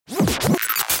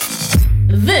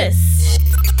This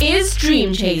is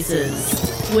Dream Chasers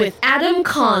with Adam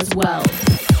Carswell.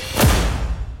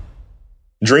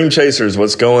 Dream Chasers,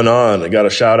 what's going on? I got a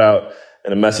shout out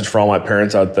and a message for all my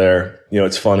parents out there. You know,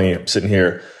 it's funny. I'm sitting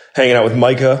here hanging out with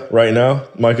Micah right now.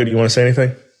 Micah, do you want to say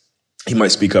anything? He might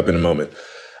speak up in a moment.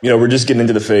 You know, we're just getting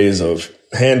into the phase of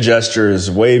hand gestures,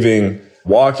 waving,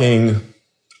 walking,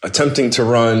 attempting to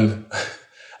run,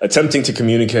 attempting to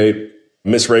communicate.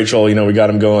 Miss Rachel, you know, we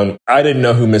got him going. I didn't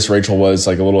know who Miss Rachel was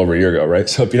like a little over a year ago, right?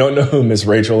 So if you don't know who Miss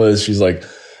Rachel is, she's like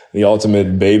the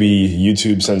ultimate baby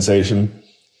YouTube sensation.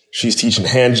 She's teaching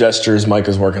hand gestures.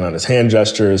 Micah's working on his hand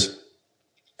gestures.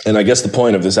 And I guess the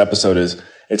point of this episode is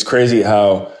it's crazy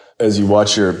how as you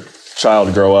watch your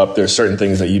child grow up, there's certain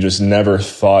things that you just never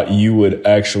thought you would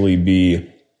actually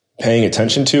be paying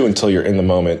attention to until you're in the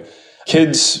moment.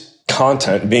 Kids'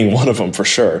 content being one of them for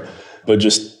sure. But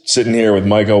just sitting here with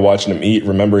Micah, watching him eat,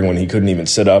 remembering when he couldn't even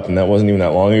sit up, and that wasn't even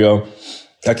that long ago,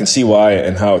 I can see why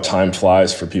and how time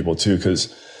flies for people too,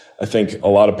 because I think a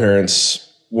lot of parents,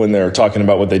 when they're talking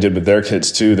about what they did with their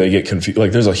kids too, they get confused.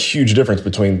 Like there's a huge difference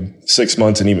between 6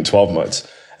 months and even 12 months.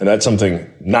 And that's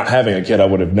something, not having a kid, I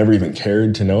would have never even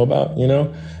cared to know about, you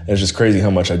know? And it's just crazy how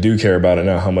much I do care about it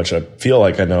now, how much I feel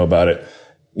like I know about it.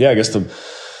 Yeah, I guess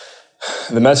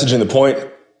the message and the point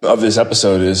of this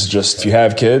episode is just if you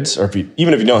have kids, or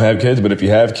even if you don't have kids, but if you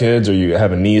have kids or you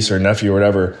have a niece or a nephew or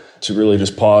whatever, to really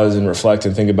just pause and reflect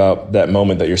and think about that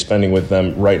moment that you're spending with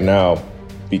them right now,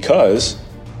 because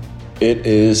it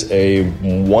is a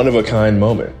one-of-a-kind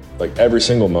moment, like every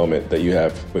single moment that you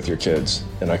have with your kids.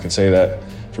 And I can say that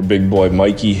for big boy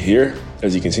Mikey here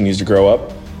as he continues to grow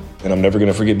up. And I'm never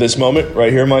going to forget this moment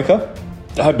right here, Micah.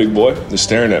 Hi, big boy. Just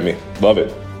staring at me. Love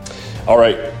it. All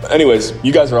right. Anyways,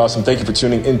 you guys are awesome. Thank you for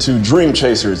tuning into Dream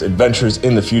Chasers, Adventures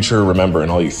in the Future. Remember, in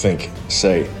all you think,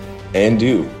 say, and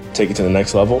do, take it to the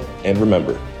next level. And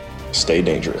remember, stay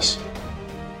dangerous.